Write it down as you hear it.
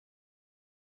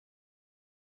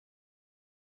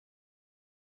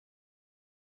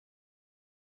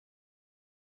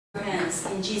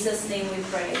chance. In Jesus' name we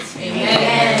pray. Amen.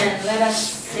 Amen. Let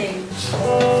us sing.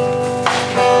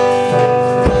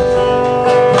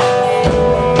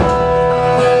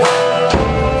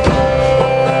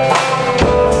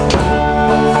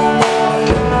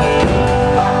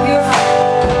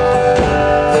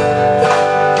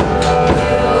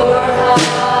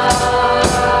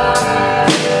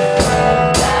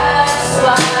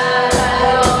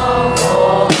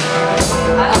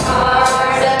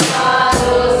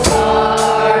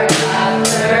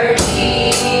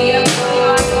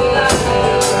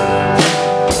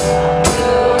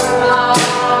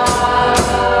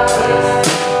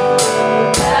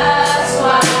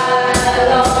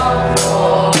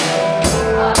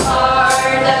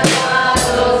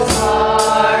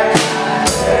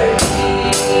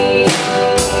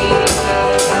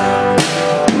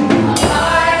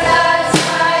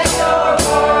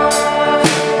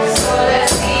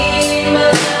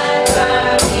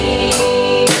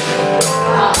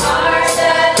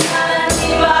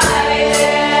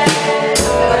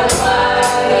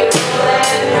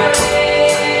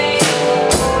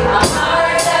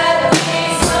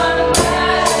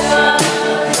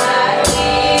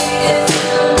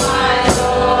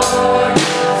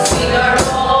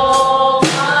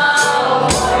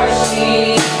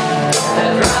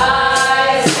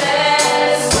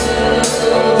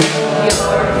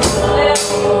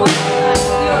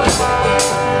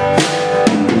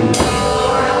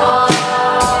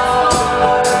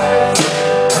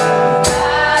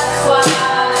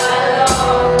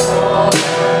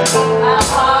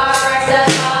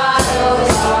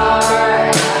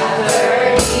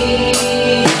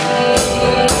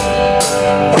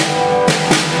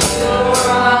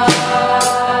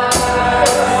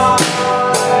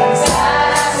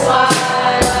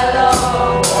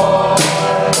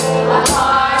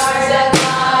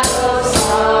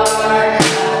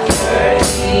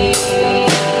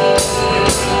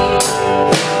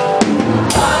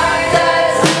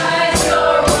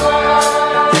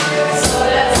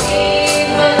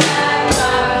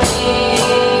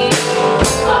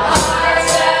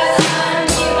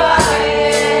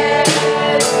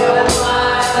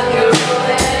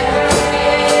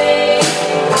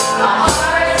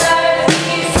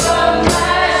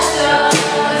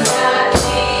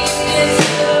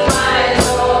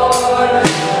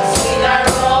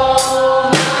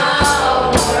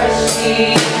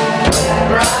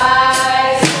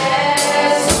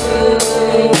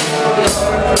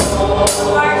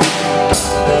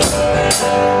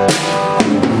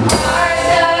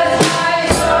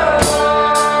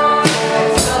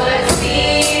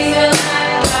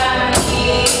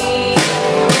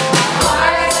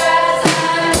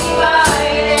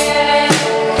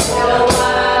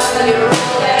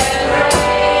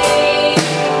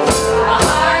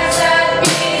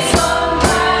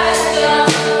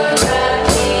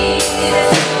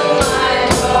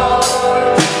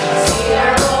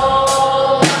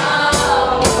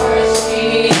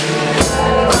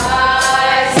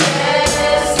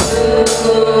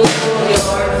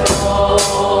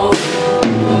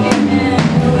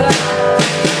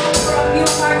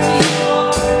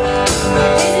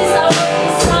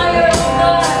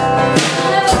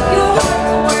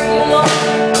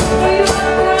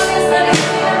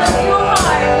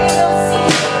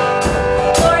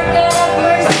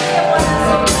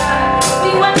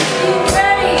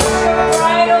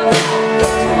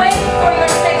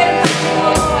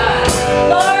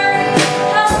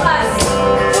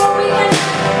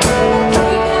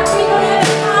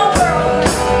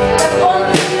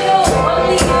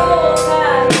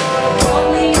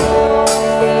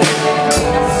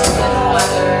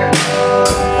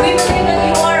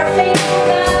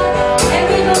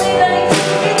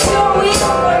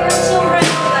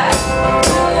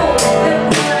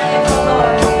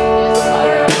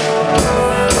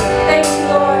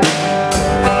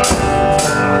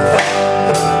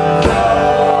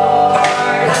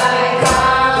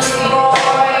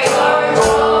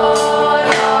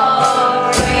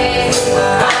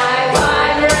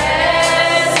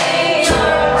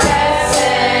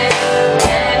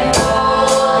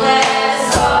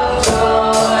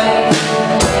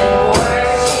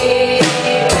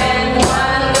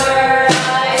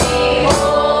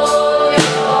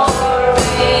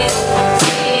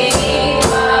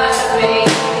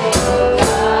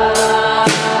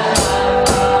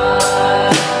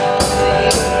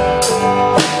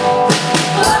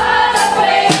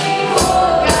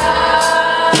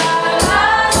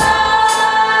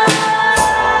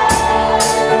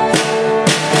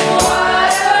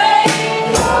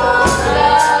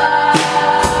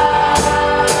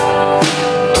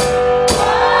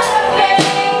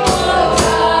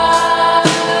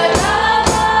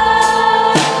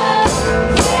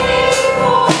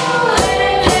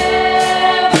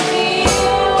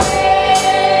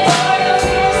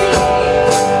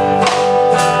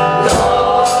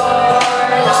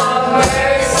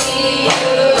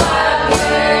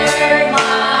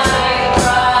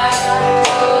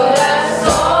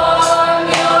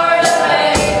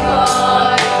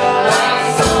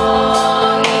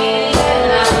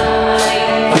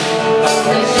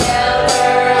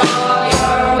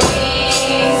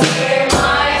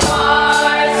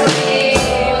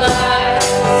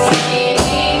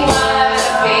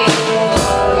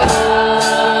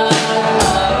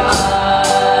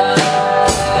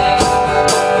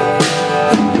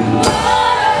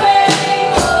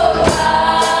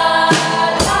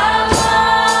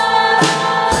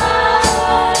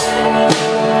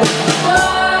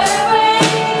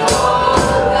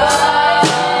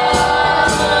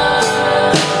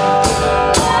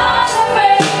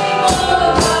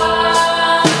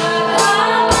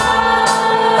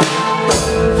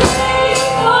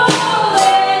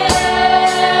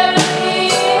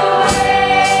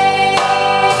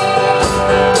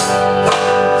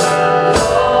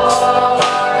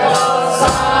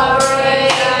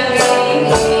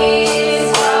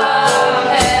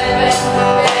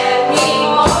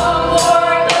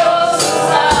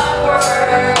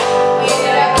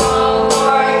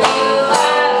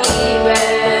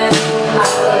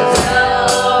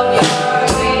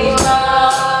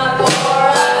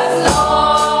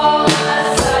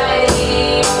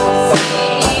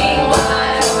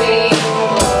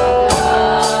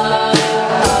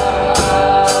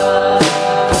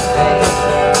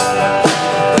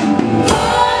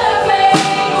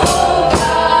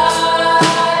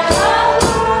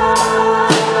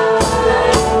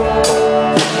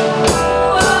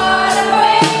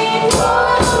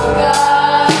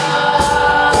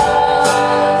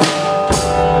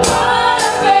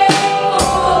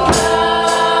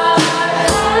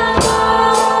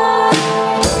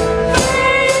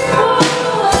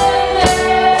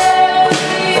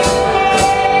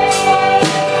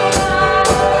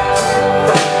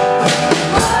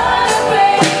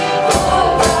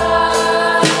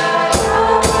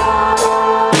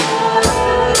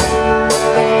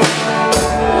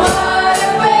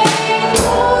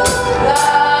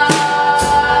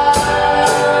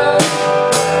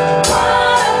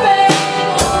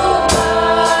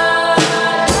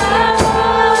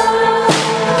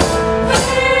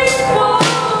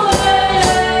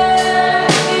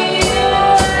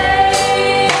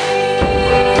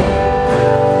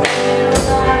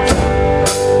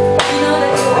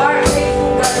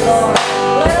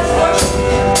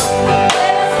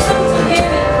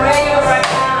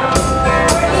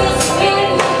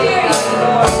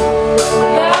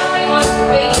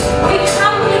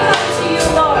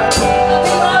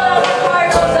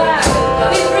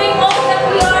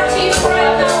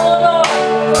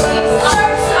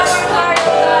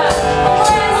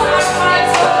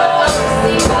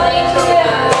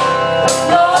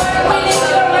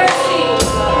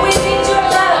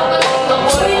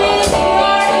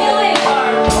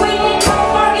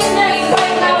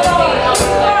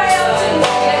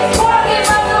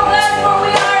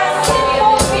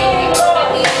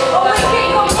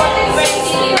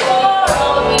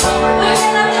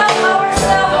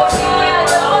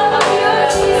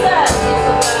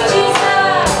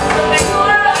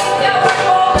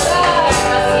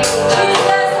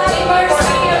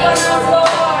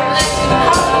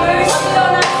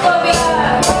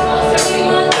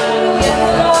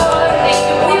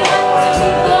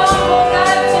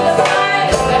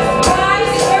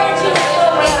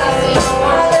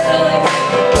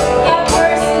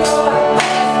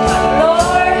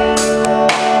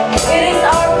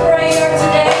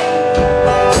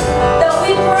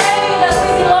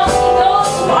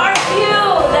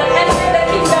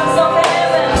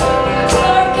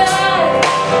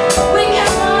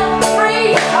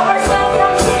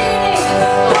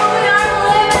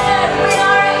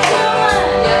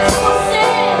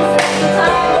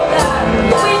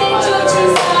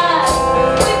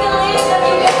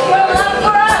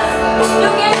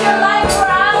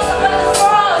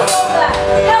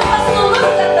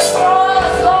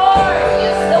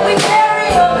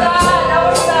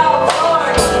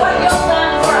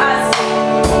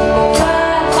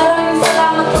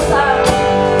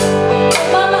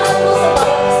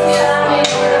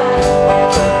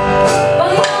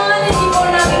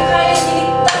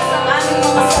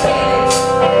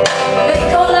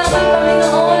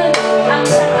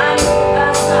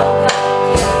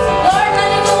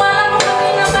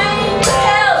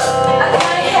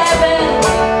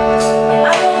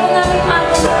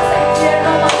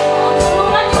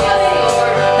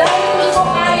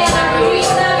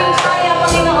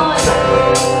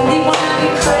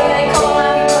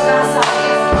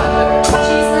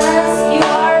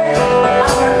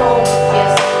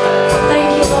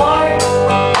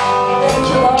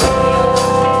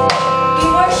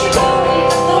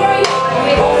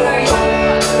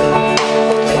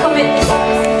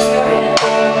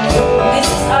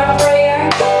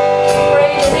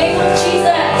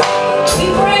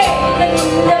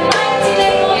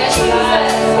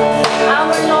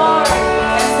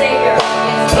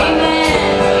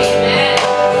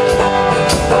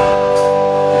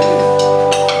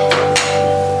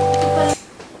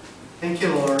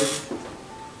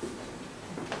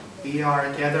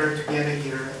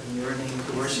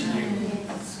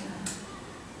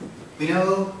 We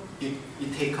know you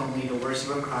take only the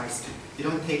worship of Christ. You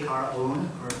don't take our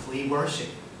own earthly worship.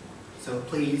 So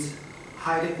please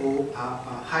hide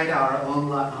our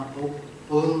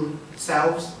own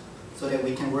selves so that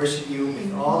we can worship you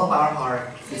with all of our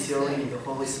heart, sincerely in the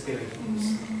Holy Spirit.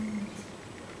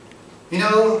 You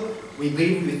know, we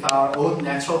live with our own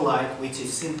natural life, which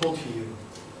is simple to you.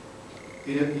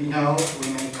 You know,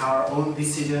 we make our own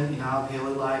decision in our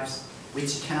daily lives,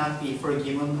 which cannot be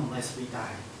forgiven unless we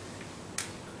die.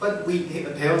 But we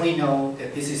apparently know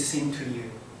that this is sin to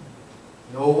you.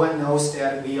 No one knows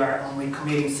that we are only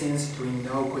committing sins, doing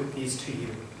no good deeds to you.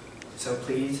 So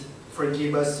please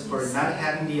forgive us for not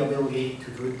having the ability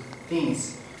to do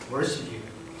things, worship you.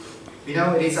 We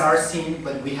know it is our sin,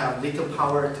 but we have little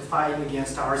power to fight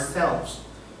against ourselves.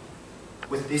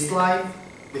 With this life,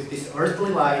 with this earthly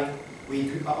life,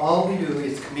 all we do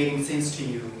is committing sins to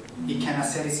you. It cannot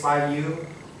satisfy you.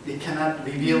 It cannot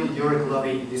reveal your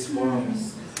glory in this world.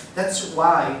 That's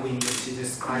why we need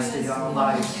Jesus Christ in our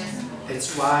lives.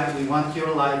 That's why we want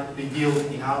your life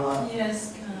revealed in our life.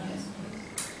 Yes.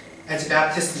 As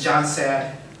Baptist John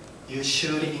said, you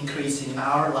should increase in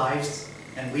our lives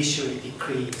and we should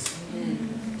decrease.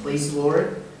 Please,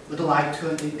 Lord, we'd like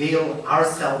to reveal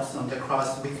ourselves on the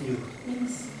cross with you.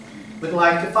 Yes. We'd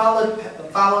like to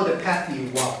follow the path you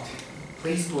walked.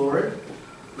 Please, Lord,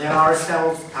 let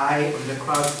ourselves die on the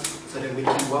cross so that we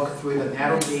can walk through the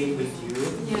narrow gate with you,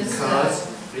 Yes,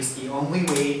 because it is the only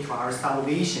way to our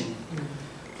salvation.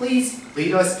 Please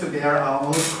lead us to bear our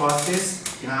own crosses,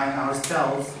 denying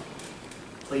ourselves.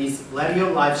 Please let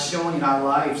your light shine in our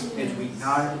lives as we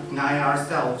deny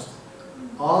ourselves.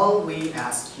 All we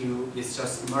ask you is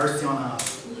just mercy on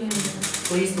us. Yes.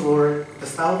 Please, Lord, the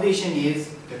salvation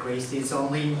is, the grace is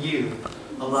only in you.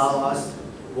 Allow us to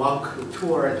walk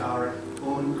toward our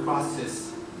own crosses.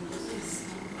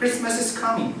 Christmas is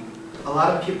coming. A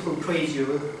lot of people praise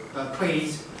your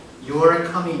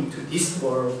coming to this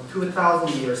world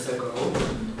 2,000 years ago.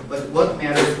 But what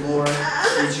matters more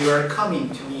is your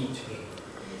coming to me today.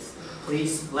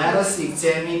 Please let us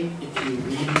examine if you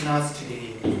live in us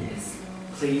today.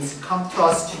 Please come to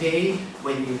us today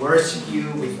when we worship you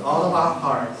with all of our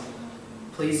heart.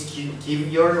 Please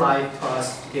give your life to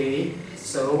us today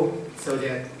so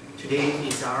that today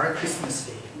is our Christmas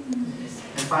day.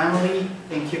 And finally,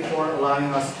 thank you for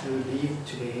allowing us to live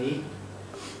today.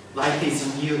 Life is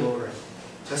in you, Lord.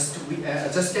 Just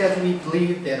as we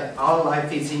believe that our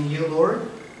life is in you,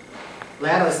 Lord,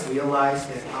 let us realize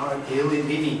that our daily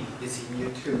living is in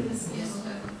you too. Yes.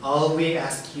 All we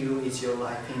ask you is your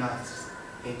life in us.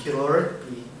 Thank you, Lord.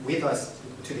 Be with us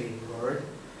today, Lord.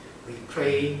 We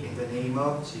pray in the name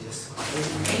of Jesus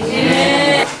Christ.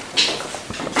 Amen.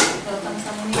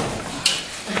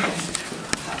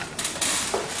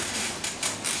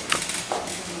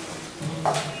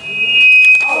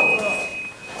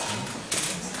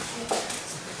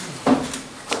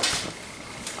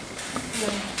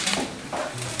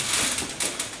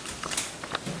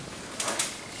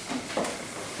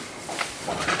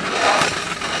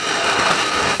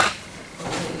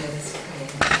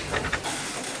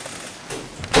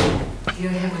 Dear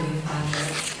Heavenly Father,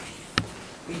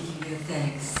 we give you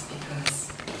thanks because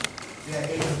we are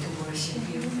able to worship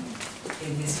you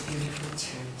in this beautiful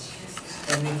church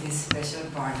and with this special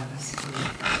Banabas Group.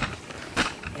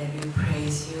 And we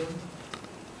praise you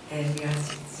and we are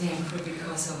thankful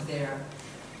because of their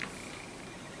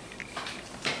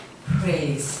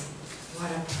praise.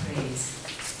 What a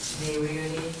praise. They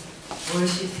really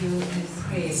worship you and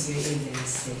praise you in their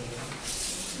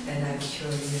day. And I'm sure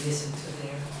you listen to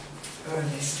their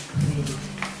earnest plea.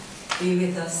 Be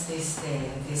with us this day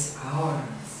and this hour.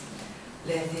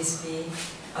 Let this be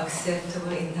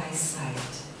acceptable in thy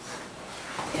sight.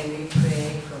 And we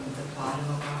pray from the bottom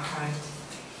of our heart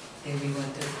that we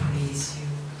want to praise you,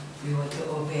 we want to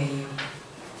obey you,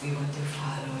 we want to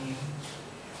follow you,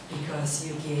 because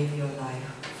you gave your life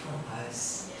for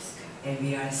us, and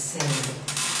we are saved.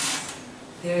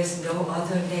 There is no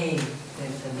other name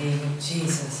than the name of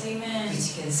Jesus, Amen.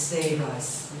 which can save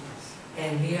us.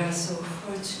 And we are so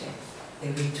fortunate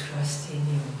that we trust in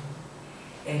you.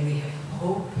 And we have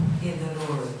hope in the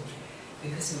Lord,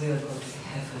 because we will go to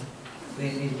heaven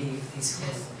when we leave this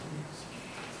world.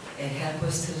 And help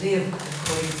us to live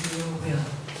according to your will.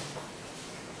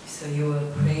 So you will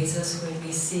praise us when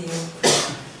we see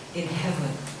you in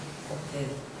heaven. That,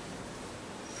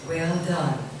 well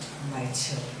done, my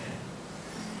children.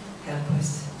 Help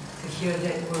us to hear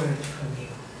that word from you.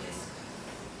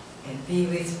 And be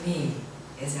with me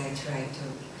as I try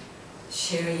to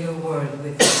share your word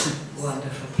with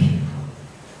wonderful people.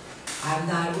 I'm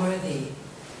not worthy,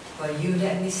 but you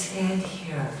let me stand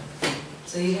here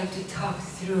So you have to talk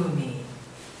through me.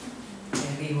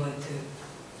 And we want to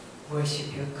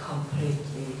worship you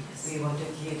completely. We want to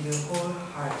give you whole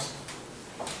heart.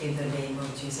 In the name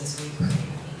of Jesus we pray.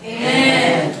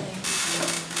 Amen.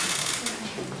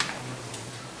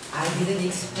 I didn't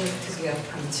expect to be a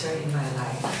preacher in my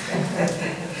life.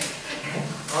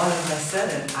 All of a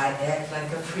sudden, I act like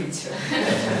a preacher.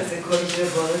 As a coach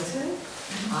of bulletin,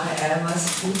 I am a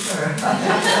speaker.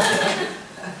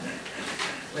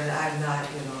 When I'm not,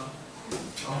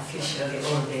 officially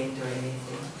ordained or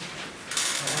anything.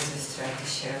 But I just try to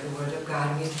share the word of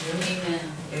God with you.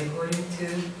 Amen. According to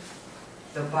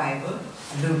the Bible,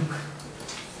 Luke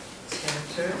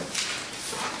chapter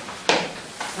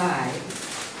 5,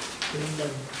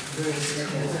 verse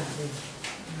 11.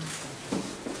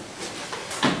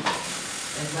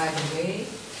 And by the way,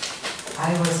 I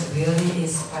was really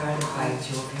inspired by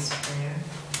Jovi's prayer.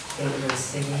 They were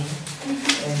singing,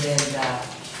 and then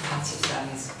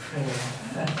Hachichan's prayer.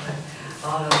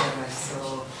 All of them are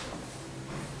so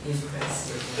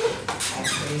impressive. I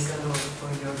praise the Lord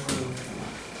for your group.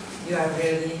 You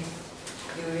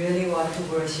really want to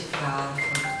worship God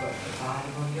from the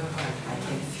bottom of your heart. I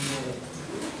can feel it.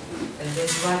 And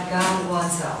that's what God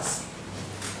wants us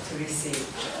to receive.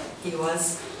 He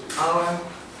wants our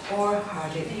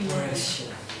wholehearted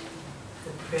worship, to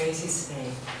praise His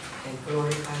name and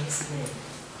glorify His name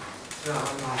through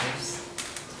our lives,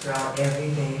 through our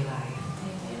everyday life.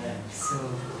 So,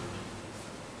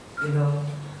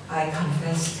 I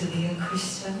confess to be a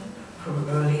Christian from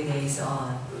early days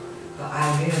on, but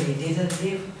I really didn't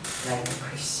live like a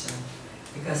Christian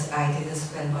because I didn't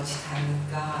spend much time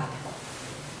with God.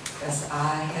 Because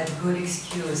I had good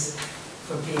excuse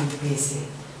for being busy.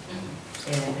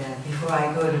 And before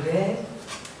I go to bed,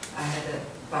 I had a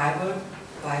Bible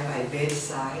by my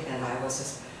bedside, and I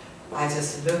just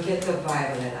look at the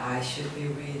Bible, and I should be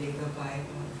reading the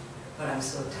Bible, but I'm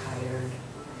so tired,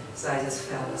 so I just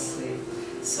fell asleep.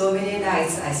 So many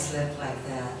nights I slept like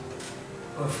that.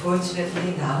 But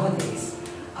fortunately nowadays,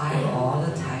 I have all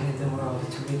the time in the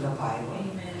world to read the Bible.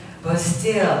 Amen. But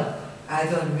still, I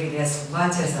don't read as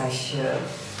much as I should.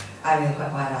 I mean,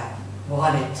 what I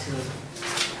wanted to.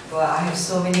 But I have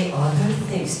so many other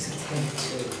things to tend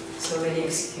to, so many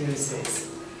excuses.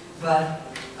 But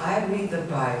I read the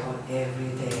Bible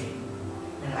every day.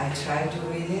 And I try to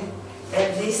read it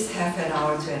at least half an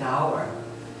hour to an hour.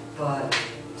 But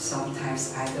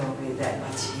sometimes I don't read that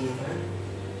much either.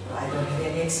 I don't have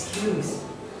any excuse.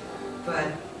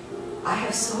 But I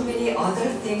have so many other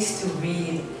things to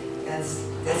read, and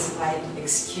that's my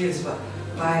excuse. But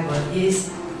Bible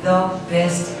is the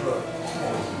best book.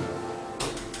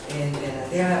 And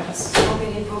there are so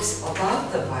many books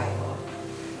about the Bible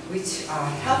which are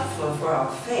helpful for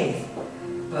our faith,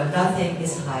 but nothing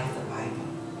is like the Bible.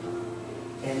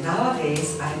 And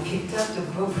nowadays, I picked up the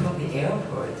book from the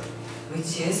airport,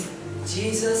 which is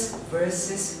Jesus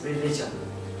versus Religion.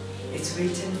 It's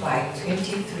written by a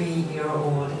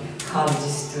 23-year-old college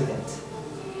student.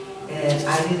 And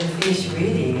I didn't finish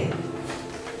reading it,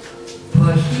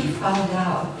 but he found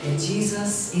out that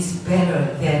Jesus is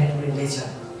better than religion.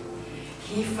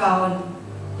 He found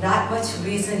not much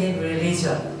reason in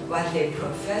religion, what they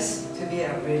profess to be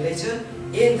a religion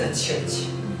in the church.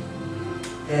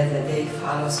 That they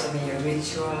follow so many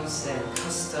rituals and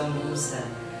customs and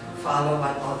follow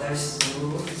what others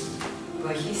do.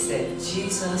 But he said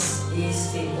Jesus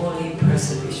is the only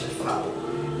person we should follow,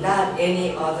 not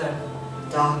any other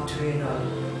doctrine or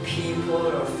people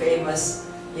or famous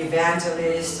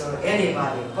evangelist or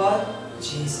anybody, but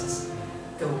Jesus,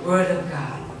 the Word of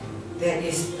God. That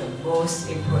is the most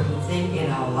important thing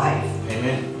in our life.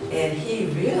 Amen. And he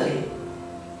really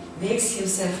makes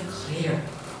himself clear,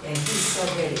 and he's so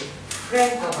very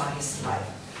frank about his life,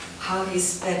 how he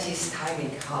spent his time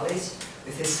in college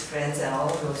with his friends and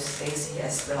all those things he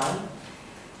has done.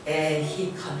 And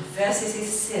he confesses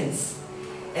his sins.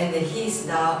 And he's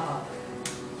now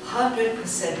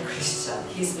 100% Christian.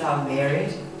 He's now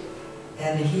married,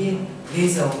 and he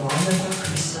lives a wonderful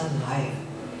Christian life.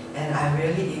 And I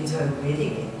really enjoy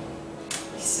reading it.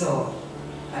 So,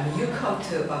 you come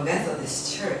to a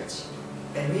Methodist church,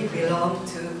 and we belong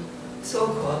to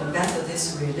so-called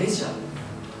Methodist religion,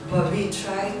 but we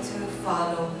try to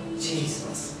follow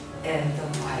Jesus and the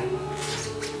Bible.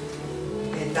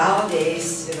 And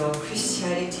nowadays,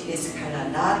 Christianity is kind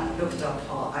of not looked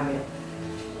upon.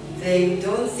 They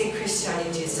don't think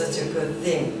Christianity is such a good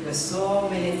thing because so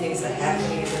many things are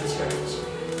happening in the church.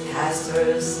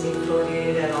 Pastors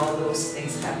included, and all those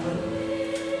things happen.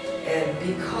 And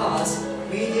because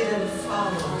we didn't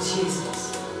follow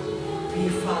Jesus, we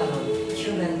followed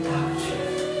human doctrine.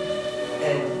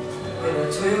 And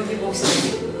조용기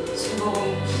목사님,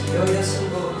 여기도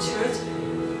순복음 church,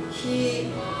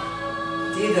 he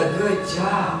did a good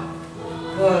job,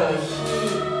 but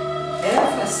he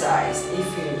emphasized if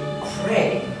we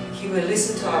pray, he will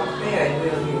listen to our prayer and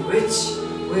will be rich,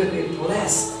 will be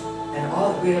blessed, and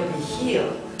all will be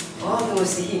healed. All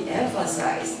those he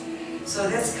emphasized. So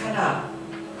that's kind of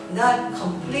not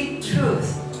complete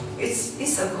truth.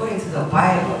 It's according to the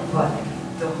Bible, but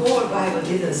the whole Bible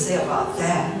didn't say about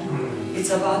that. It's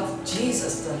about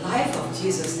Jesus, the life of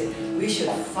Jesus. That we should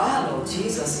follow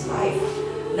Jesus' life,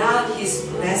 not his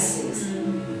blessings,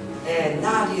 and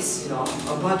not his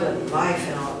abundant life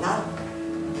and all, not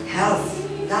health,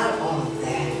 not all of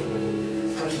that.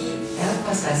 So he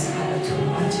emphasized kind of too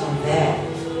much on that.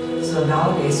 So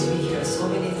nowadays we hear so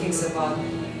many things about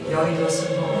Yoido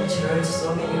Sunbong Church,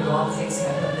 so many wrong things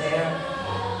happen there.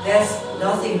 There's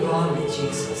nothing wrong with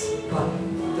Jesus, but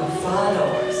the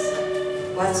followers.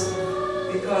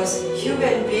 Because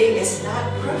human being is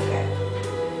not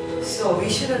perfect. So we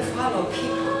shouldn't follow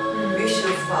people. We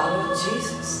should follow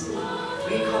Jesus.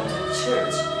 We come to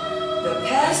church. The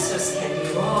pastors can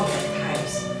be wrong at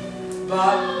times,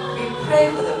 but we pray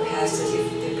for the pastors if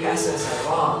the pastors are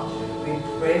wrong. We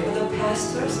pray for the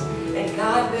pastors, and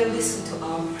God will listen to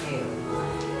our prayer.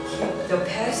 The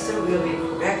pastor will be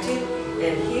corrected,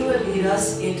 and he will lead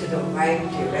us into the right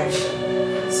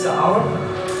direction. So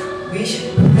we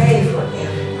should pray for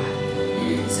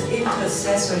everybody. So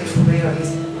intercessory prayer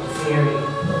is very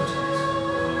important.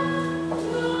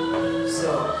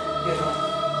 So,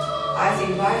 I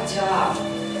think my job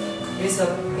is a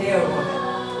prayer woman,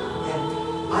 and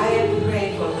I am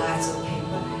praying for lots of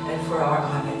people, and for our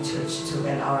Amen church too,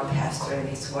 and our pastor and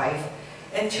his wife,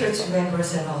 and church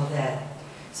members and all that.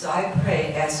 So I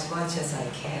pray as much as I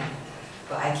can,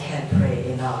 but I can't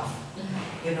pray enough.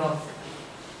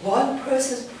 One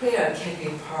person's prayer can be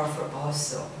powerful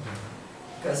also,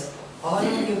 because all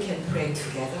of you can pray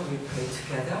together, we pray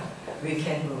together, we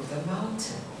can move the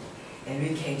mountain, and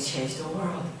we can change the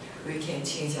world, we can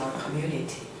change our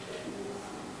community.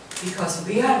 Because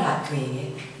we are not doing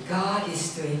it, God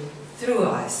is doing it through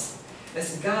us.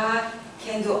 Because God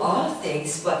can do all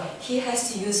things, but He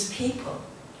has to use people.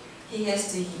 He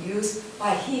has to use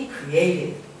what He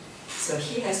created. So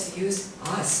He has to use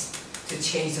us to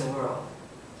change the world.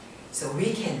 So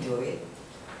we can do it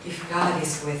if God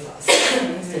is with us.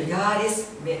 So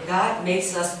God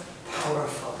makes us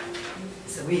powerful.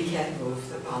 So we can move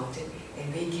the mountain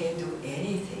and we can do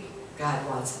anything God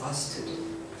wants us to do.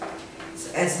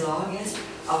 So as long as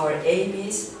our aim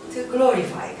is to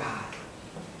glorify God,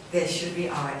 that should be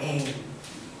our aim.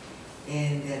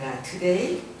 And then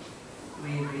today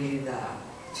we read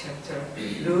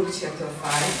Luke chapter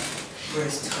 5,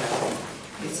 verse 12.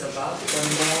 It's about the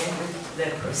man with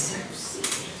leprosy.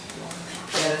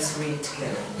 Let us read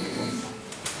together.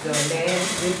 The man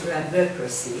with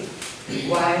leprosy.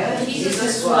 While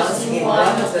Jesus was in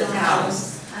one of the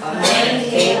towns, a man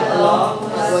came along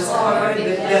who was covered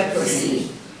with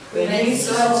leprosy. When he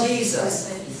saw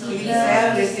Jesus, he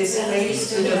fell with his face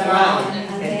to the ground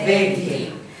and begged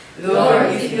him, "Lord,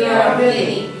 if you are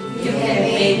willing, you can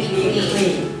make me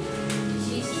clean."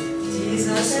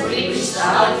 Jesus reached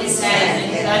out his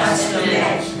hand and touched the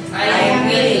man. "I am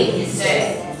willing," he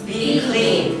said, "be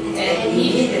clean." And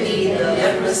immediately the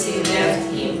leprosy left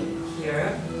him.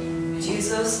 Here,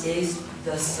 Jesus is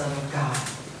the Son of God.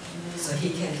 So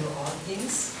He can do all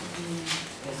things.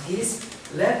 And this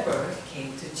leper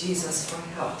came to Jesus for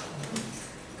help.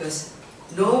 Because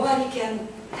nobody can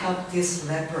help this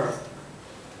leper.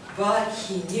 But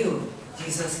he knew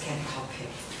Jesus can help him.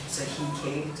 So he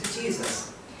came to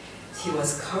Jesus. He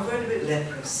was covered with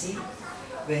leprosy.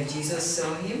 When Jesus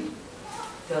saw him,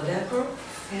 the leper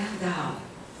fell down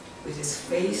with his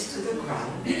face to the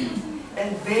ground and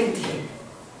begged him.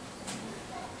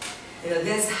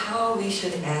 That's how we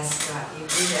should ask God.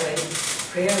 If we have any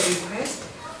prayer request,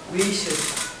 we should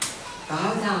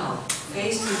bow down,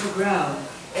 face to the ground,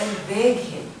 and beg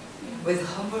Him with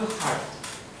humble heart.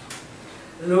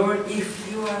 "Lord, if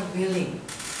you are willing,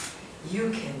 you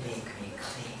can make me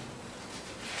clean."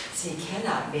 See, He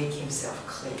cannot make Himself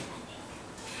clean.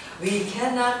 We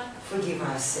cannot forgive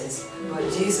our sins, but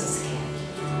Jesus can.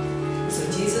 So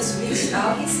Jesus reached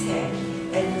out His hand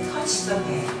and touched the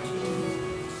man.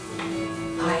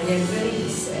 "I am willing," He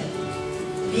said.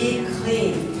 "Be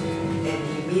clean." And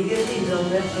immediately the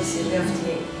leprosy left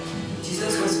him.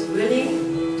 Jesus was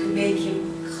willing to make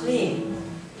him clean.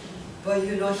 But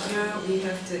here we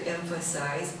have to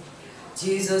emphasize,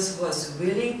 Jesus was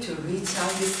willing to reach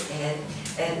out His hand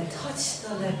and touch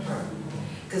the leper.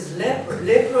 Because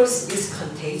leprosy is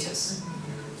contagious.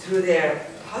 Through their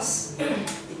pus,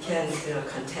 it can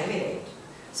contaminate.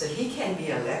 So he can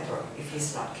be a leper if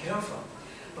he's not careful.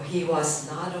 But he was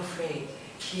not afraid.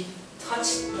 He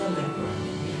touched the leper.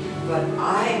 But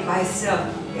I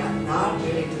myself am not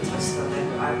willing to touch the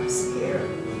leper. I'm scared.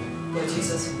 But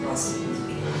Jesus was with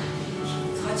me.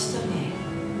 He touched the man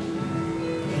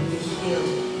and he healed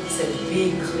him. He said,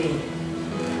 be clean.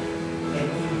 And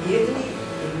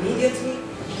immediately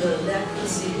the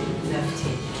leprosy left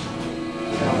him.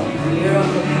 The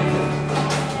miracle happened.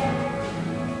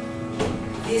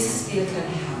 This still can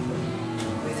happen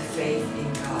with faith in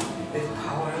God, with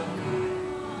power of God.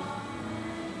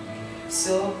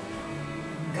 So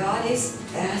God is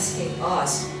asking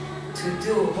us to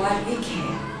do what we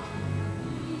can.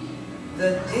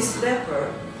 This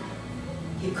leper,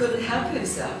 he couldn't help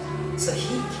himself, so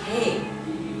he came.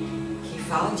 He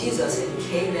found Jesus and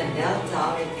came and knelt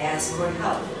down and asked for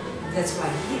help. That's what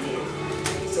he did.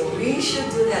 So we should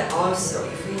do that also.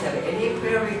 If we have any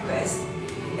prayer request,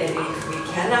 and if we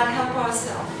cannot help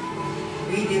ourselves,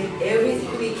 we did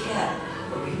everything we can,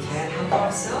 but we can't help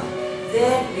ourselves,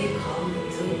 then we come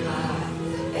to God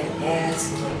and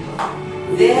ask for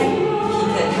help. Then he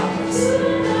can help us.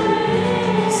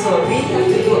 So we have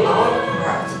to do our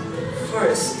part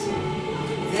first.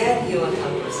 Then he will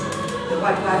help us. The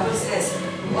Bible says,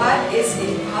 what is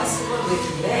impossible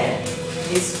with man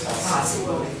is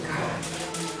possible with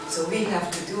God. So we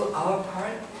have to do our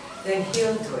part, then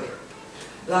he'll do it.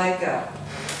 Like a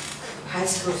high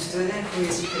school student who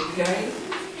is preparing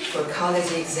for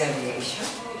college examination,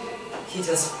 he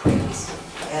just prays,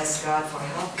 asks God for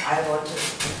help. I want to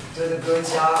do the good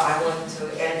job, I want to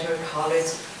enter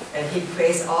college, and he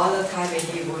prays all the time and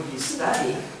he would be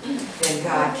studying, then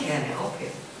God can help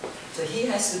him. So he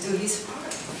has to do his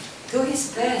part, do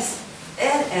his best,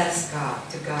 and ask God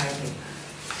to guide him.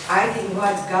 I think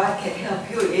what God can help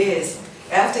you is,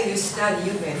 after you study,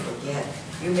 you may forget.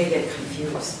 You may get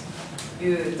confused.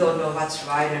 You don't know what's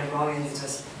right and wrong, and you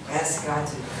just ask God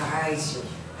to guide you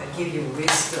and give you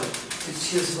wisdom to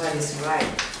choose what is right.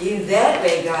 In that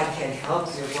way, God can help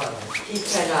you. Well, he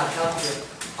cannot help you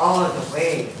all the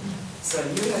way. So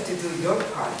you have to do your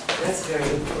part. That's a very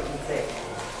important thing.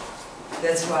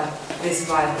 That's what this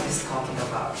Bible is talking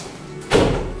about.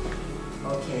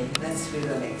 Okay, let's read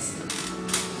the next.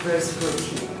 Verse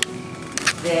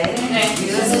 14. Then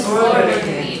Jesus ordered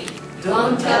him,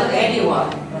 don't tell anyone,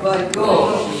 but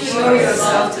go, show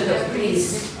yourself to the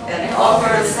priest, and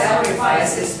offer the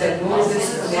sacrifices that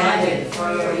Moses commanded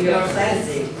for your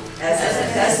cleansing as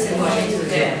a testimony to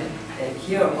them. And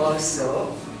here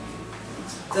also,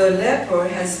 the leper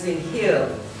has been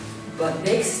healed, but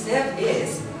next step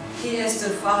is he has to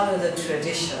follow the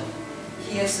tradition.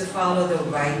 He has to follow the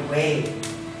right way.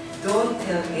 Don't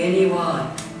tell anyone,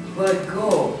 but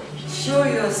go, show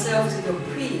yourself to the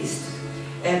priest,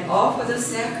 and offer the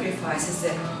sacrifices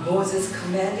that Moses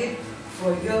commanded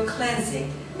for your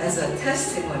cleansing as a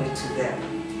testimony to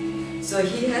them. So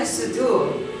he has to do,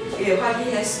 what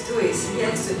he has to do is he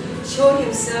has to show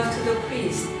himself to the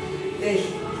priest. The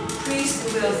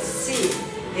priest will see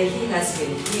that he has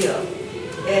been healed.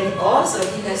 And also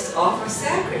he has to offer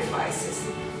sacrifices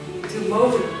to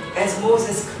Moses, as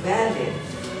Moses commanded,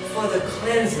 for the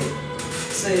cleansing.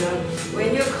 So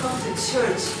when you come to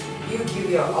church, you give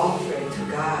your offering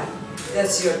to God.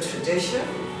 That's your tradition.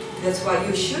 That's what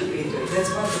you should be doing.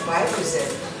 That's what the Bible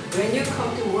says. When you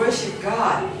come to worship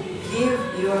God, give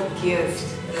your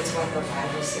gift. That's what the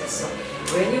Bible says. So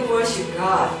when you worship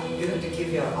God, you have to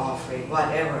give your offering,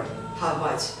 whatever, how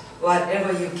much,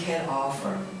 whatever you can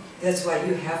offer. That's what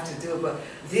you have to do. But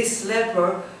this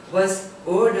leper was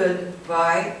ordered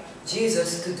by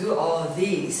Jesus to do all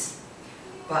these.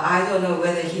 But I don't know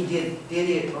whether he did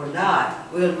it or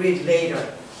not. We'll read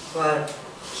later. But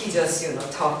he just,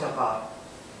 talked about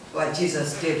what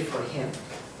Jesus did for him.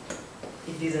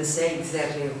 He didn't say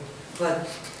exactly. But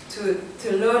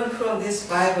to learn from this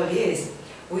Bible is,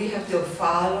 we have to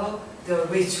follow the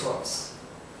rituals.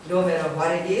 No matter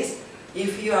what it is,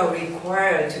 if you are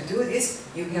required to do this,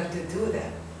 you have to do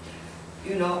that.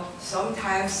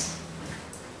 Sometimes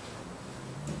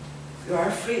you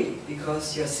are free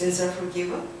because your sins are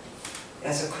forgiven.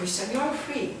 As a Christian, you are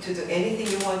free to do anything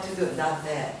you want to do, not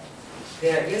that.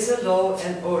 There is a law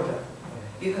and order.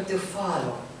 You have to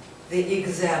follow the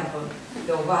example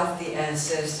of what the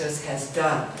ancestors has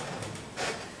done.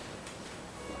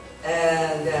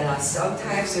 And then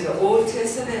sometimes in the Old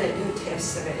Testament and New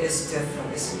Testament is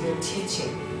different. It's new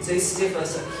teaching, so it's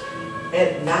different.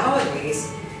 And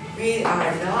nowadays, we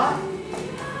are not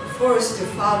forced to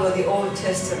follow the Old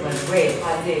Testament way,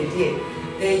 what they did.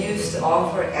 They used to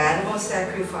offer animal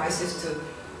sacrifices to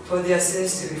for their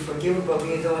sins to be forgiven, but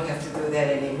we don't have to do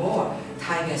that anymore.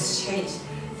 Time has changed.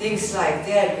 Things like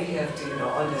that we have to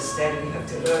understand, we have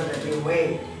to learn a new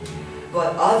way.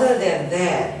 But other than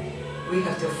that, we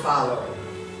have to follow it.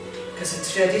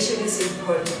 Because tradition is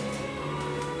important.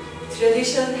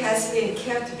 Tradition has been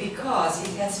kept because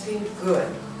it has been good.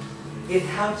 It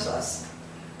helps us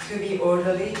to be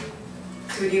orderly,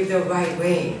 to live the right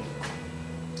way.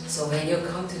 So when you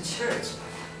come to church,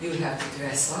 you have to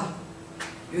dress up.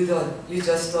 You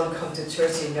just don't come to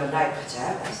church in your night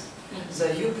pajamas.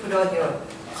 So you put on your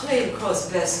clean clothes,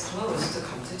 best clothes to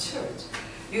come to church.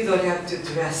 You don't have to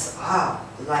dress up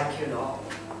like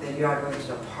that you are going to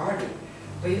the party.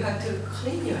 But you have to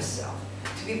clean yourself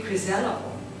to be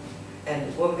presentable,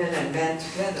 and women and men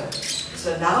together.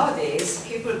 So nowadays,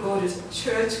 people go to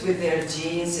church with their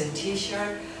jeans and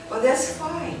t-shirt, but that's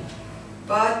fine.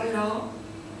 But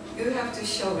you have to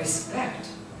show respect.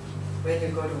 When you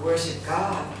go to worship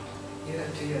God, you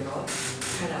have to,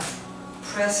 kind of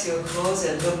press your clothes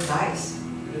and look nice,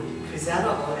 look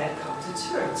presentable, and come to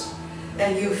church.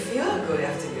 And you feel good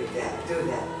after you do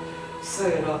that. So,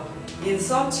 in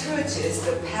some churches,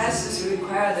 the pastors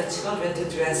require the children to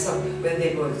dress up when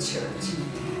they go to church.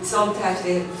 Sometimes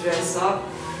they dress up,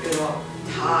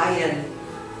 tie and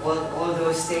all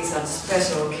those things on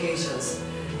special occasions.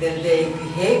 Then they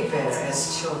behave better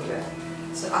as children.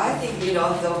 So I think,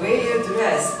 the way you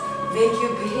dress make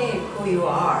you behave who you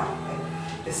are.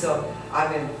 So,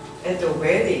 at the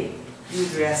wedding, you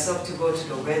dress up to go to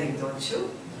the wedding, don't you?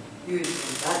 You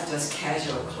not just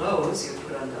casual clothes, you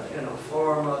put on the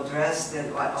formal dress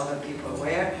than what other people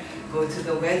wear. Go to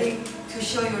the wedding to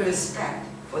show your respect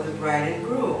for the bride and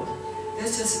groom.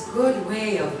 That's just a good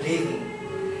way of living.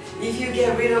 If you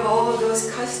get rid of all those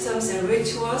customs and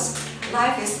rituals,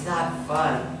 life is not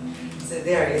fun. So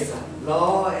there is a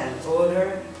law and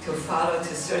order to follow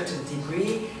to a certain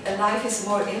degree, and life is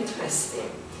more interesting.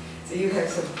 So you have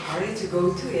some party to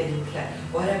go to and you plan,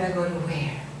 what am I going to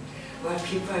wear? What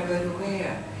people are going to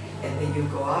wear? And then you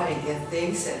go out and get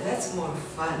things, and that's more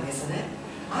fun, isn't it?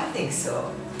 I think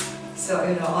so. So,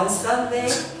 on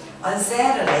Saturday,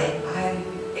 I'm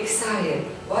excited.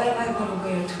 What am I going to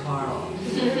wear tomorrow?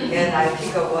 And I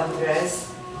pick up one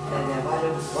dress, and then what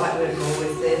will go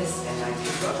with this? And I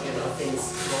pick up, things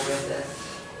to go with it.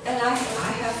 And I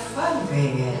have fun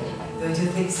doing it. Don't you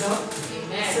think so?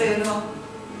 Amen. So,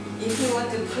 if you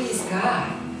want to please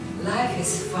God, life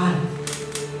is fun.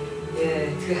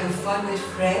 To have fun with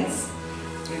friends,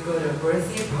 you go to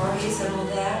birthday parties and all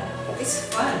that. It's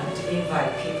fun to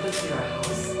invite people to your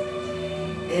house.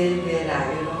 And then I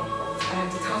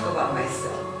have to talk about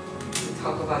myself, to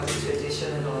talk about the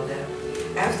tradition and all that.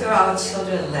 After our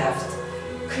children left,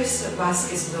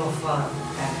 Christmas is no fun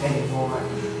anymore.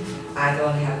 I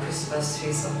don't have Christmas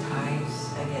tree sometimes,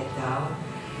 I get down.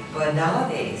 But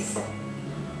nowadays,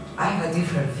 I have a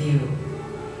different view.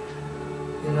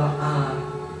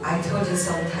 I told you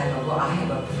some time ago, I have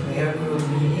a prayer group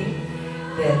meeting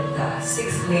that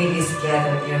 6 ladies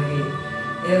gather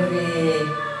every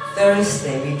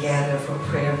Thursday. We gather for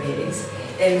prayer meetings,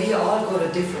 and we all go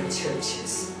to different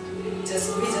churches.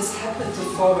 We just happen to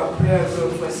form a prayer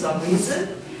group for some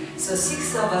reason. So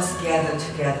 6 of us gather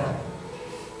together.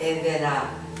 And then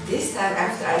this time,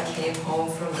 after I came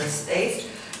home from the States,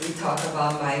 we talk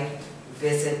about my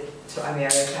visit to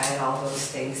America and all those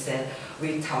things, and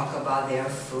we talk about their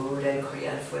food and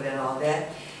Korean food and all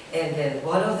that. And then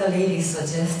one of the ladies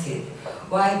suggested,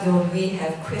 why don't we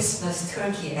have Christmas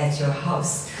turkey at your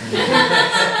house?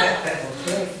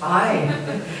 Okay, fine.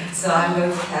 So I'm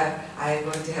going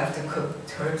to have to cook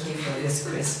turkey for this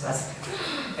Christmas.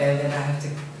 And then I have to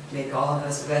make all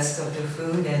the rest of the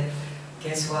food, and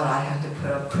guess what? I have to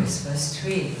put up Christmas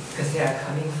tree because they are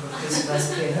coming for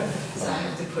Christmas dinner. So I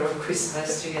have to put up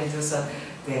Christmas tree and do some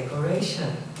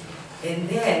decoration. And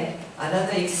then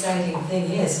another exciting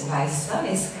thing is my son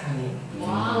is coming.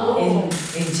 Wow.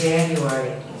 in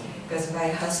January, because my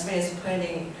husband is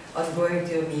planning on going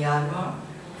to Myanmar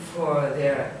for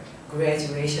their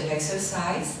graduation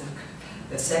exercise,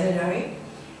 the seminary.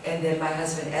 And then my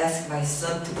husband asked my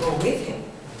son to go with him.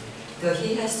 So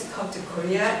he has to come to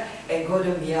Korea and go to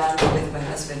Myanmar with my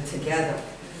husband together.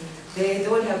 They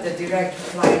don't have the direct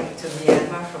flight to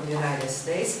Myanmar from the United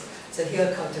States, so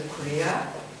he'll come to Korea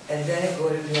and then go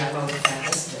to Myanmar with my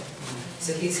husband.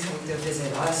 So he's coming to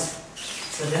visit us.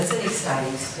 So that's an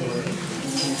exciting story.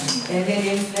 And then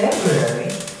in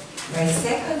February, my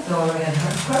second daughter and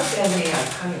her family are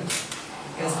coming.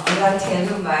 Because did I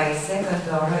tell you my second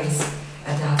daughter is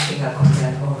adopting a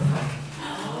Korean orphan?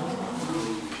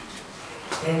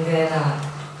 And then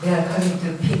they are coming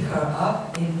to pick her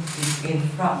up in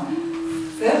from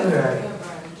February.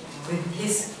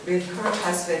 with her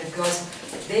husband, because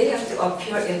they have to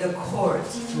appear in the court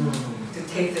to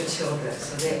take the children.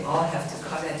 So they all have to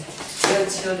come, and their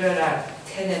children are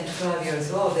 10 and 12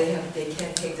 years old. They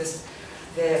can't take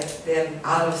them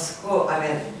out of school. I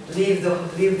mean, leave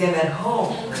them at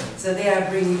home. So they are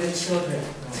bringing the children.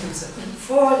 So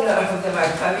 4 of them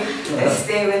are coming and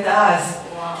stay with us.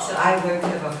 Wow. So I'm going to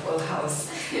have a full house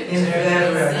in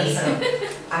November. So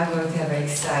I'm going to have an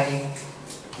exciting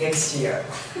next year.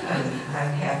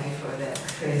 I'm happy for that.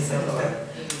 Praise the Lord.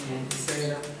 So,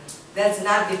 that's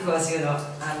not because,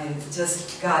 I mean,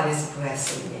 just God is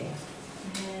blessing me.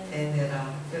 And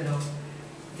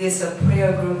there's a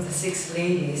prayer group, the 6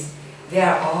 ladies, they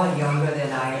are all younger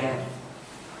than I am.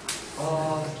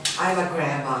 Oh, I'm a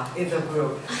grandma in the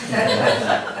group.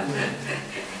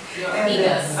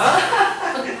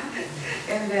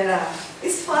 And then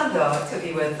it's fun though to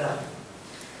be with them.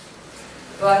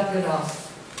 But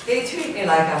they treat me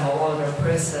like I'm an older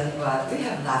person, but we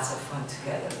have lots of fun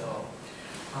together though.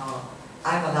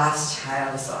 I'm a last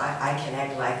child, so I can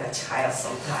act like a child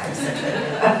sometimes.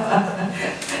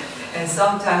 And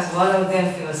sometimes one of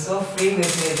them feels so free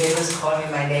with me, they just call me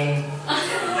my name.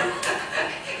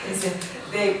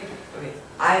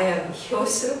 I am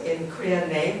Hyosu in Korean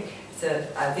name, so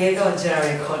they don't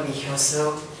generally call me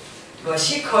Hyosu, but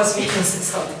she calls me Hyosu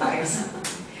sometimes.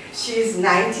 She's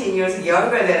 19 years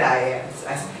younger than I am. So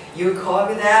I said, you call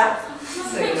me that?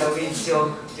 So we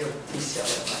joke each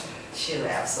other, but she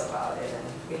laughs about it and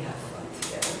we have fun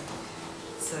together.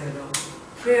 So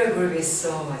prayer group is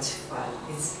so much fun.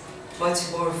 It's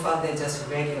much more fun than just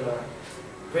regular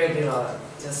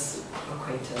just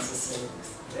acquaintances and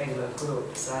regular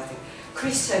group. So I think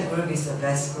Christian group is the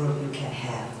best group you can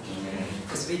have.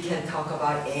 Because we can talk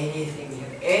about anything, we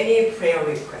have any prayer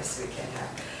request we can have.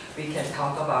 We can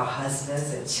talk about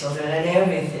husbands and children and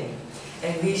everything.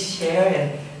 And we share,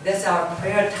 and that's our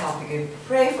prayer topic. We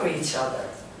pray for each other.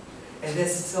 And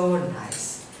that's so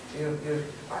nice. You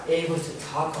are able to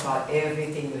talk about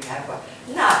everything you have, but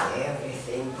not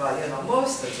everything, but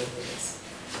most of the things.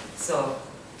 So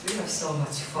we have so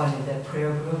much fun in that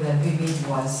prayer group, and we meet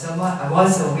once a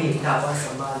week, not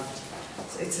once a month.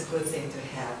 So it's a good thing to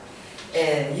have.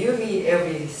 And you meet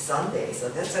every Sunday, so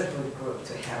that's a good group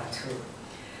to have too.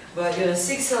 But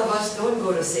 6 of us don't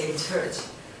go to the same church.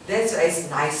 That's why it's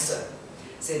nicer.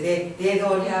 So they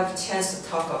don't have a chance to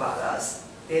talk about us.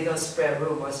 They don't spread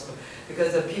rumors.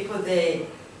 Because the people they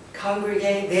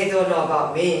congregate, they don't know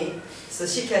about me. So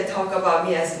she can talk about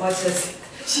me as much as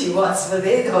she wants, but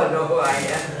they don't know who I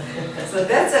am. So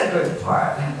that's a good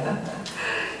part.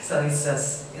 So it's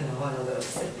just, one of those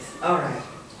things. All right,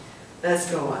 let's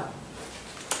go on.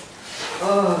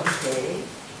 Okay.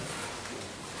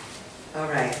 All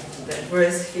right,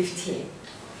 verse 15.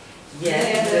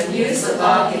 Yet the news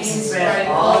about him spread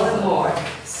all the more,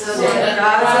 so that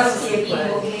crowds of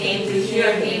people came to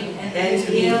hear him and to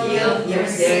be healed of their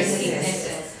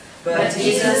sicknesses. But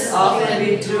Jesus often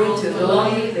withdrew to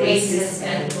lonely places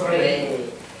and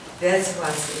prayed. That's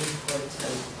what's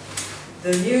important.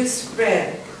 The news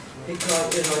spread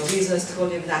because Jesus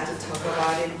told him not to talk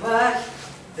about it, but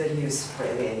the news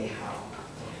spread anyhow.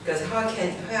 Because how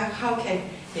can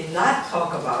he not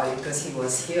talk about it, because he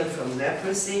was healed from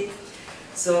leprosy?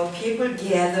 So people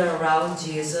gather around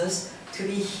Jesus to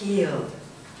be healed.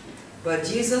 But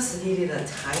Jesus needed a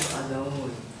time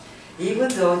alone. Even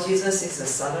though Jesus is the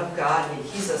Son of God, and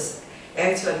he's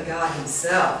actually God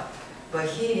himself, but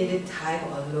he needed time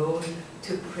alone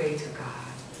to pray to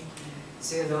God.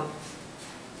 So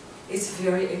it's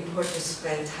very important to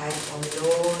spend time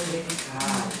alone with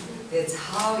God. That's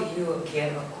how you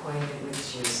get acquainted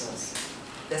with Jesus.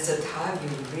 That's the time you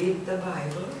read the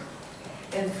Bible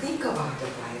and think about the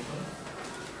Bible,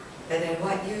 and then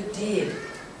what you did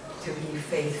to be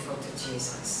faithful to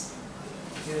Jesus.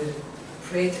 You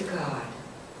pray to God,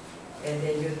 and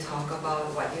then you talk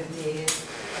about what you did,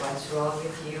 what's wrong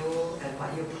with you, and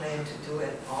what you plan to do,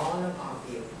 and all about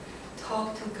you.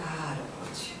 Talk to God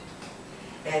about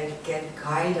you, and get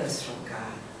guidance from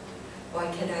God.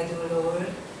 What can I do, Lord?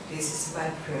 This is my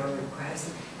prayer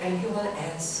request, and He will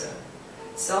answer.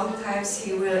 Sometimes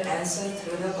He will answer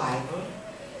through the Bible.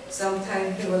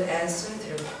 Sometimes He will answer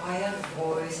through a quiet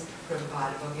voice from the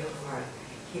bottom of your heart.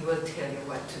 He will tell you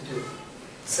what to do.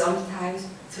 Sometimes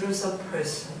through some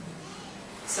person.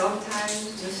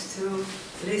 Sometimes just through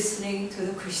listening to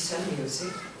the Christian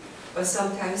music. Or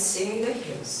sometimes singing the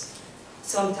hymns.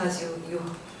 Sometimes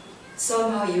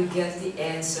somehow you get the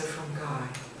answer from God.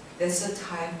 That's the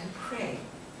time to pray.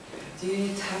 Do you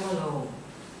need time alone?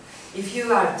 If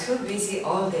you are too busy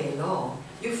all day long,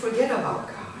 you forget about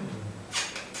God.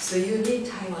 So you need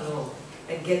time alone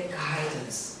and get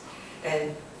guidance.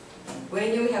 And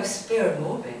when you have spare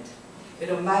moment, you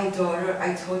know, my daughter,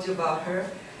 I told you about her,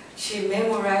 she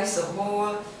memorized the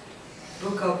whole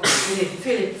book of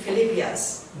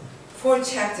Philippians. 4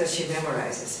 chapters she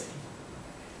memorizes it.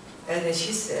 And then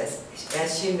she says,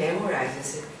 as she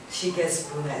memorizes it, she gets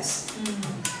blessed.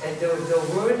 And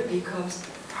the word becomes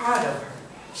part of her.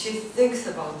 She thinks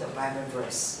about the Bible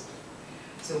verse.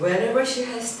 So whenever she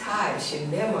has time, she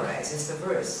memorizes the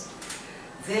verse.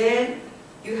 Then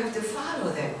you have to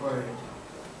follow that word.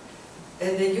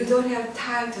 And then you don't have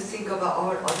time to think about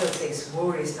all other things,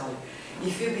 worries.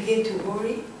 If you begin to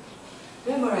worry,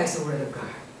 memorize the word of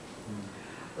God.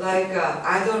 Like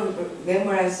I don't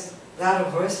memorize a lot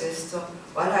of verses, so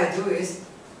what I do is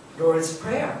Lord's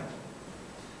Prayer.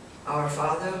 Our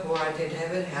Father who art in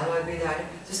heaven, hallowed be thy name.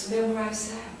 Just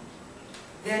memorize that.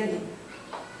 Then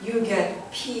you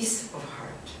get peace of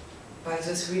heart by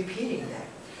just repeating that.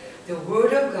 The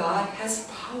Word of God has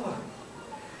power.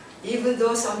 Even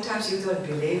though sometimes you don't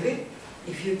believe it,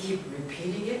 if you keep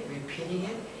repeating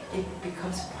it, it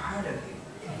becomes part of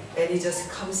you. And it just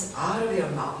comes out of your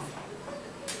mouth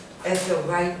at the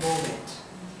right moment.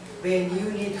 When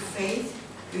you need faith,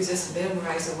 you just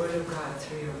memorize the Word of God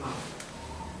through your mouth.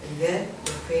 And then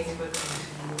the faith will come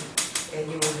to you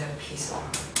and you will have peace of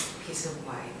heart, peace of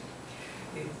mind.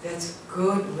 That's a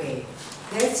good way.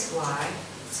 That's why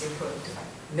it's important to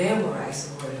memorize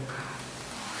the Word of God.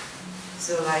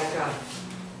 So like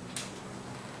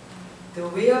the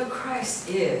way of Christ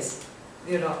is,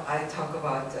 you know, I talk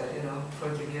about, you know,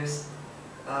 forgiveness,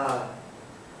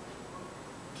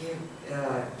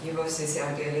 give us this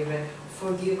our daily bread,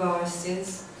 forgive our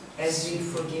sins as we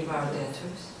forgive our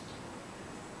debtors.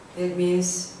 It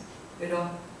means, you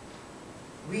know,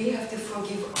 we have to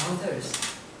forgive others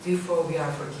before we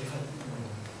are forgiven.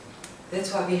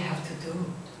 That's what we have to do.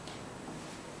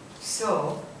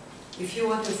 So, if you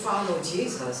want to follow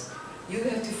Jesus, you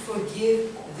have to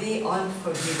forgive the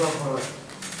unforgivable.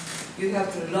 You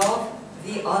have to love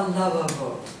the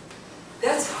unlovable.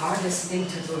 That's the hardest thing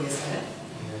to do, isn't it?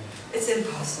 It's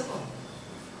impossible.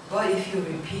 But if you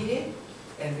repeat it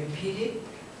and repeat it,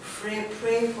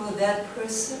 pray for that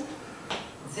person,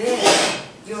 then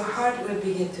your heart will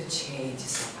begin to change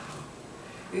somehow.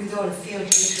 You don't feel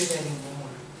hatred anymore.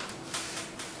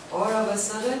 All of a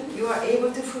sudden, you are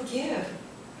able to forgive.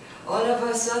 All of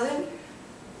a sudden,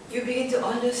 you begin to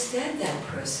understand that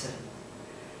person.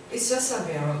 It's just a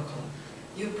miracle.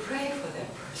 You pray for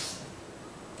that person,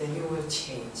 then you will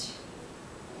change.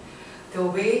 The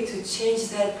way to change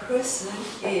that person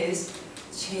is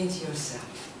change yourself.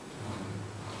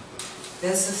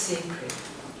 That's the secret.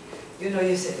 You know,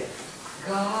 you say,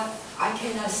 God, I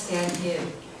cannot stand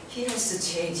him. He has to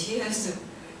change. He has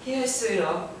to, you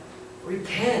know,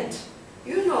 repent.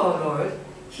 You know, Lord,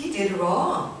 he did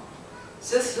wrong.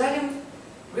 Just let him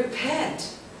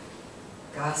repent.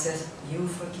 God says, you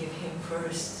forgive him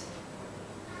first.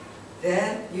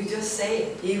 Then you just say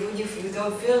it, even if you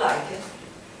don't feel like it.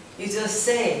 You just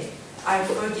say, I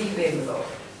forgive him, Lord.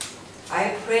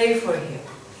 I pray for him.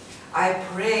 I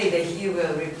pray that he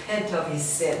will repent of his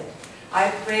sin. I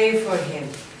pray for him.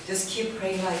 Just keep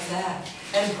praying like that.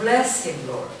 And bless him,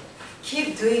 Lord.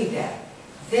 Keep doing that.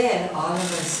 Then, all of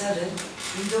a sudden,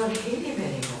 you don't hate him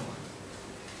anymore.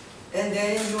 And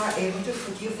then you are able to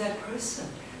forgive that person.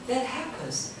 That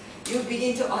happens. You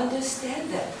begin to understand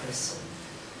that person.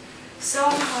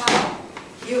 Somehow,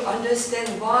 you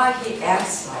understand why he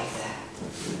acts like that.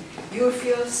 You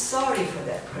feel sorry for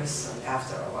that person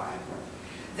after a while.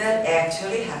 That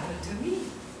actually happened to me.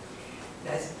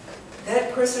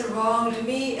 That person wronged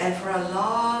me, and for a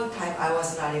long time I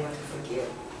was not able to forgive.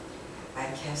 I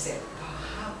kept saying, oh,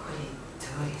 how could he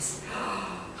do this?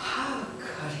 How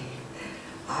could he?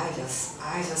 I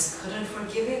just couldn't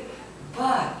forgive it.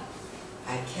 But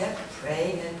I kept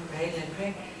praying and praying and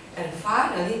praying. And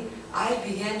finally, I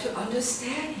began to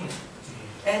understand him.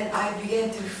 And I began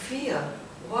to feel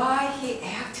why he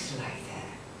acted like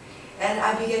that. And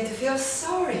I began to feel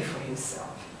sorry for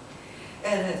himself.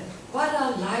 And what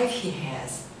a life he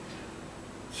has.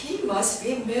 He must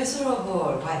be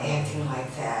miserable by acting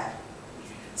like that.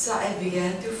 So I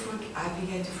began to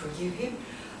forgive him.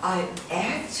 I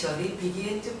actually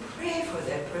began to pray for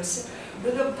that person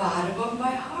with the bottom of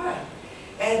my heart.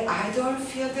 And I don't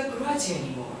feel the grudge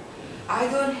anymore. I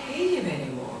don't hate him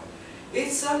anymore.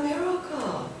 It's a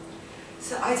miracle.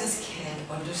 So I just can't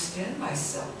understand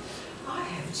myself. I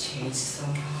have changed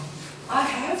somehow. I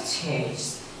have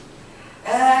changed.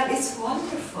 And it's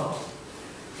wonderful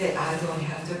that I don't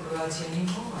have the grudge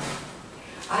anymore.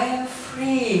 I am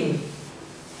free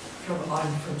from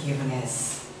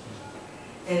unforgiveness.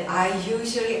 And I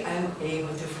usually am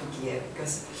able to forgive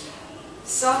because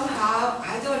somehow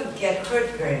I don't get hurt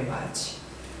very much.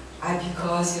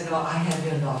 Because I have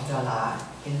been loved a lot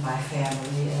in my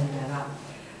family, and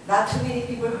not too many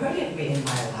people hurted me in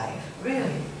my life,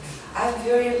 really. I'm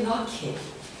very lucky.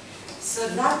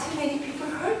 So not too many people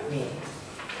hurt me.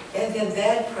 And then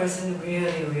that person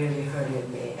really, really hurted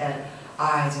me, and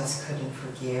I just couldn't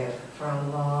forgive for a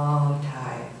long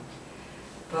time.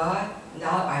 But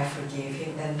now I forgive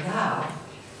him, and now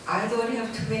I don't have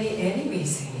too many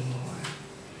enemies anymore.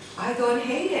 I don't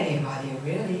hate anybody,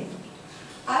 really.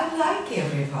 I like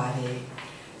everybody.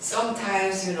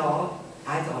 Sometimes,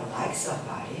 I don't like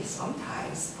somebody,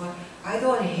 sometimes, but I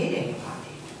don't hate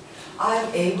anybody.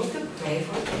 I'm able to pray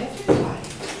for everybody.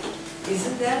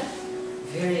 Isn't that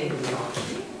very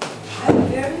lucky? I'm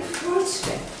very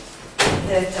fortunate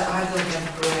that I don't have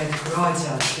grudge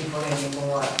on people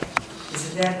anymore.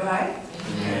 Isn't that right?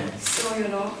 Yeah. So,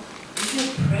 if you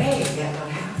pray, that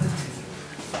will happen to you.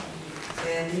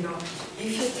 And,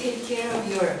 if you take care of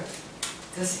your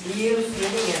this ill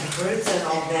feeling and hurts and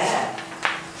all that,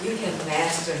 you can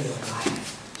master your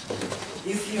life.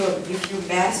 If you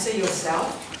master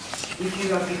yourself, if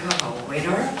you have become a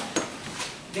winner,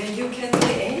 then you can do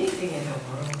anything in the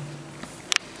world.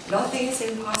 Nothing is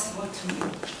impossible to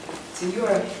you. So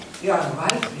you are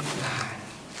right with God.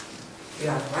 You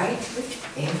are right with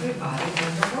everybody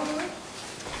in the world.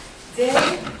 Then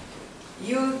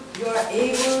you are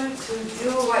able to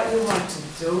do what you want to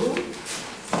do.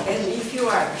 And if you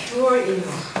are pure in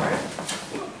your heart,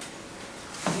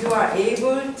 you are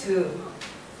able to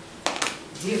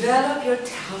develop your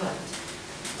talent,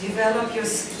 develop your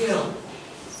skill,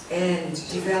 and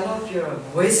develop your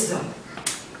wisdom.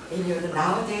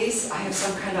 Nowadays, I have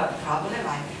some kind of problem.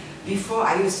 Before,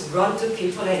 I used to run to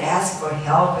people and ask for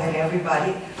help and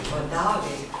everybody. But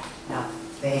nowadays,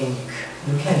 think.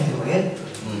 You can do it.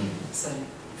 So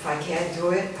if I can't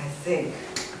do it, I think.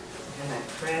 And I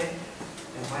pray.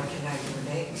 And what can I do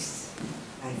next?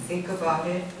 I think about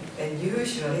it, and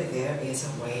usually there is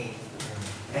a way.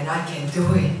 And I can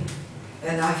do it.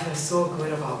 And I feel so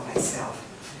good about myself.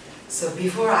 So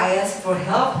before I ask for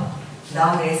help,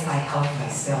 nowadays I help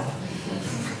myself.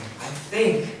 I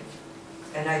think,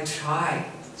 and I try.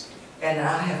 And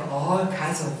I have all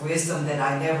kinds of wisdom that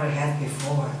I never had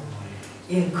before.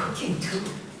 In cooking too.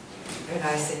 And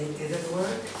I say it didn't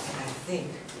work, and I think,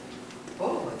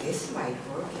 oh, this might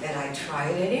work, and I try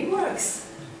it and it works.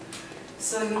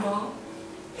 So,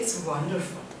 it's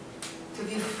wonderful to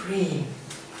be free.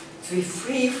 To be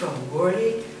free from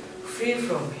worry, free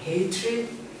from hatred,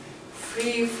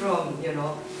 free from,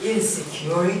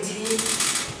 insecurity.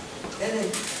 And then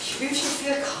you should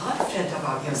feel confident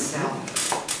about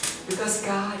yourself. Because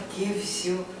God gives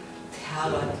you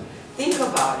talent. Think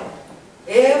about it.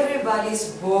 Everybody's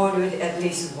born with at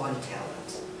least one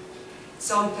talent.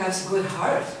 Sometimes good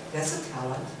heart, that's a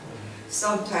talent.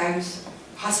 Sometimes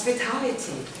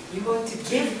hospitality, you want to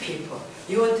give people.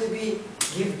 You want to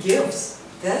give gifts,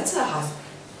 that's a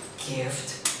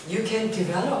gift. You can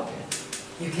develop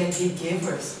it. You can be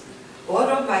givers. One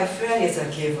of my friends is a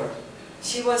giver.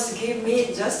 She wants to give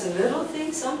me just a little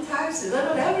thing sometimes, a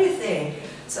little everything.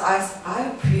 So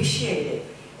I appreciate it.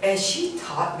 And she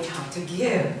taught me how to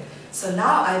give. So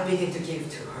now I begin to give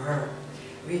to her.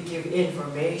 We give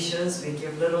informations, we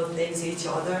give little things each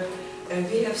other, and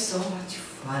we have so much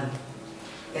fun.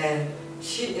 And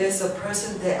she is a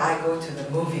person that I go to the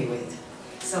movie with.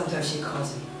 Sometimes she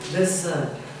calls me, listen,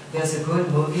 there's a good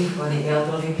movie for the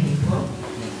elderly people.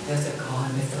 There's a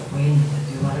Gone with the Wind.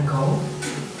 Do you want to go?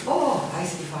 Oh, I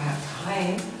said, if I have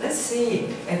time, let's see.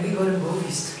 And we go to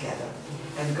movies together.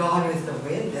 And Gone with the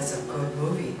Wind, that's a good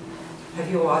movie. Have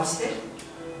you watched it?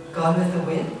 Gone with the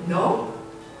Wind? No?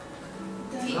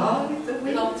 Gone with the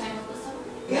Wind? Long time ago.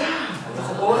 Yeah, it's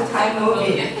an old-time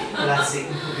movie. Classic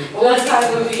movie.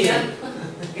 Old-time movie.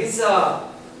 It's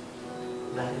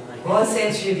 1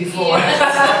 century before.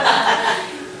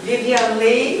 Vivian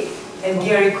Leigh and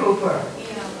Gary Cooper.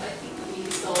 Yeah, I think we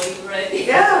saw it already.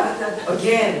 Yeah,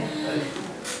 again.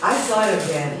 I saw it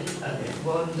again. Okay.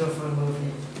 Wonderful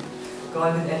movie.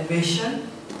 Gone with and Mission.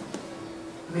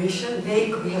 Mission,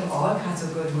 we have all kinds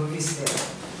of good movies there.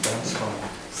 That's fun.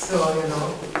 So,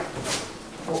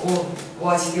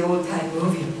 watch the old time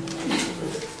movie.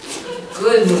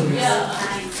 Good movies.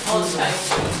 Yeah, all time.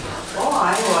 Oh,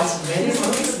 I watch many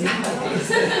movies nowadays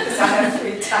because I have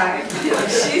free time.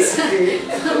 She's free.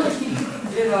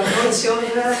 No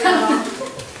children,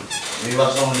 We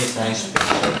watch only science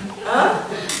fiction. Huh?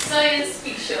 Science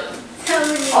fiction. Tell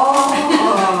me.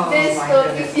 Oh, Let's my go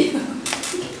goodness. with you.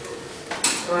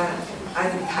 Well, I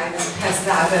think time has passed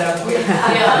now, I better quit.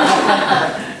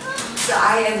 Yeah. So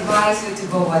I advise you to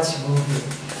go watch a movie.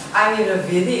 I mean a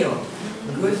video,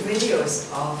 good videos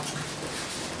of,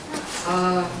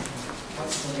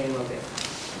 what's the name of it?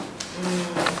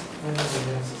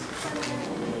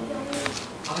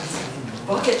 Oh, it's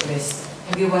Bucket List.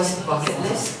 Have you watched Bucket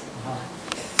List?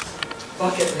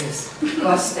 Bucket List.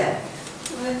 What's that?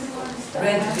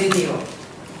 Red video.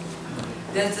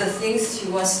 That's the things she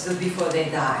wants to do before they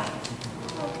die.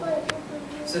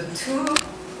 So two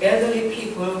elderly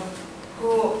people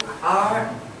who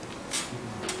are,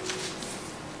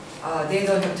 they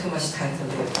don't have too much time to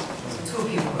live. So two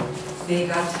people, they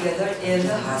got together in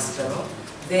the hospital.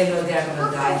 They know they're going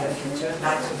to die in the future,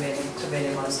 not too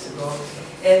many months to go.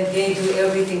 And they do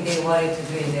everything they wanted to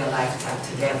do in their lifetime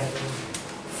together.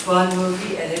 Fun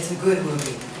movie, and it's a good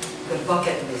movie. The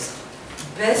Bucket List.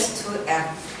 Best two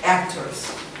actors.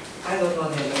 I don't know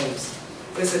their names.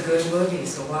 It's a good movie,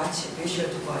 so watch it. Be sure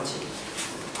to watch it.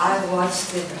 I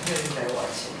watched it, where did I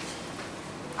watch it?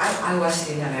 I watched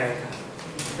it in America.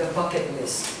 The Bucket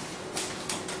List.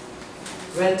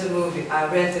 Rent the movie,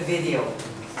 rent the video.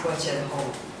 Watch at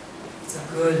home. It's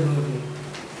a good movie.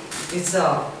 It's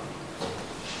I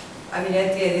mean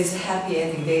at the end it's a happy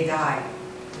ending, they die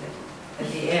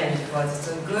at the end, but it's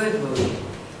a good movie.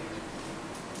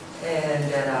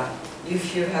 And then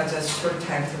if you have just short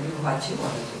time to do what you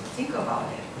want to do, think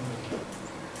about it.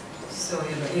 So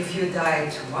if you die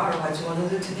tomorrow, what you want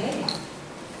to do today?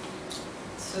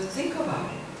 So think about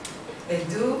it and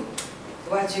do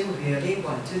what you really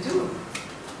want to do.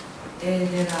 And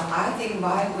then I think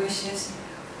my wish is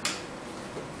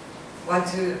what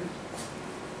to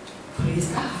please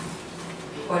God,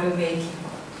 what to make Him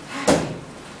happy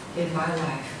in my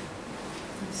life.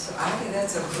 So I think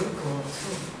that's a good goal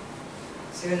too.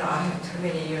 So I have too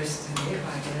many years to live,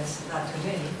 I guess, not too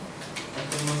many, at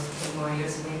the most 10 more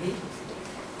years maybe.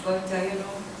 But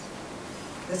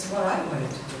that's what I wanted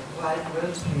to do. What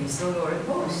will please the Lord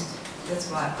most. That's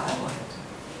what I wanted to do.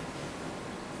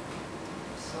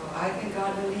 So I think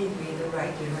God will lead me in the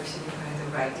right direction if I have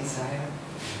the right desire.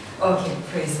 Okay,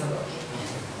 praise the Lord.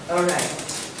 All right.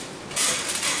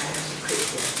 I have to quit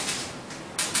here.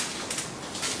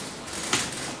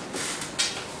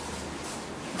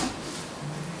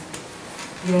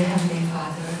 Dear Heavenly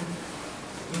Father,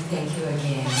 we thank you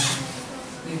again.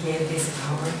 You gave this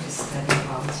hour to study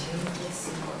about you. Yes,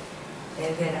 Lord.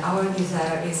 And then our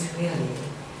desire is really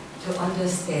to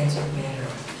understand you better.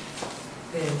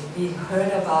 That we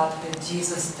heard about that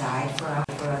Jesus died for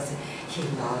us. He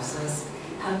loves us.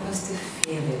 Help us to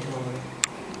feel it, Lord.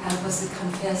 Help us to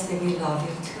confess that we love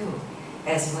you too,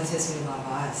 as much as you love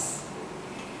us.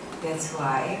 That's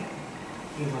why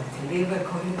we want to live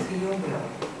according to your will,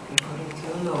 according to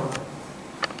your law.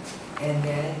 And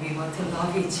then we want to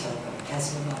love each other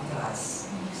as you love us.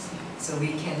 So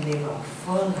we can live a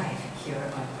full life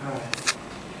here on earth.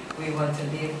 We want to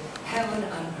live heaven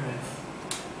on earth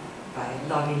by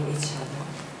loving each other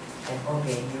and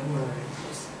obeying your word.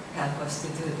 Help us to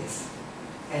do this.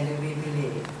 And we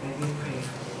believe and we pray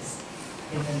for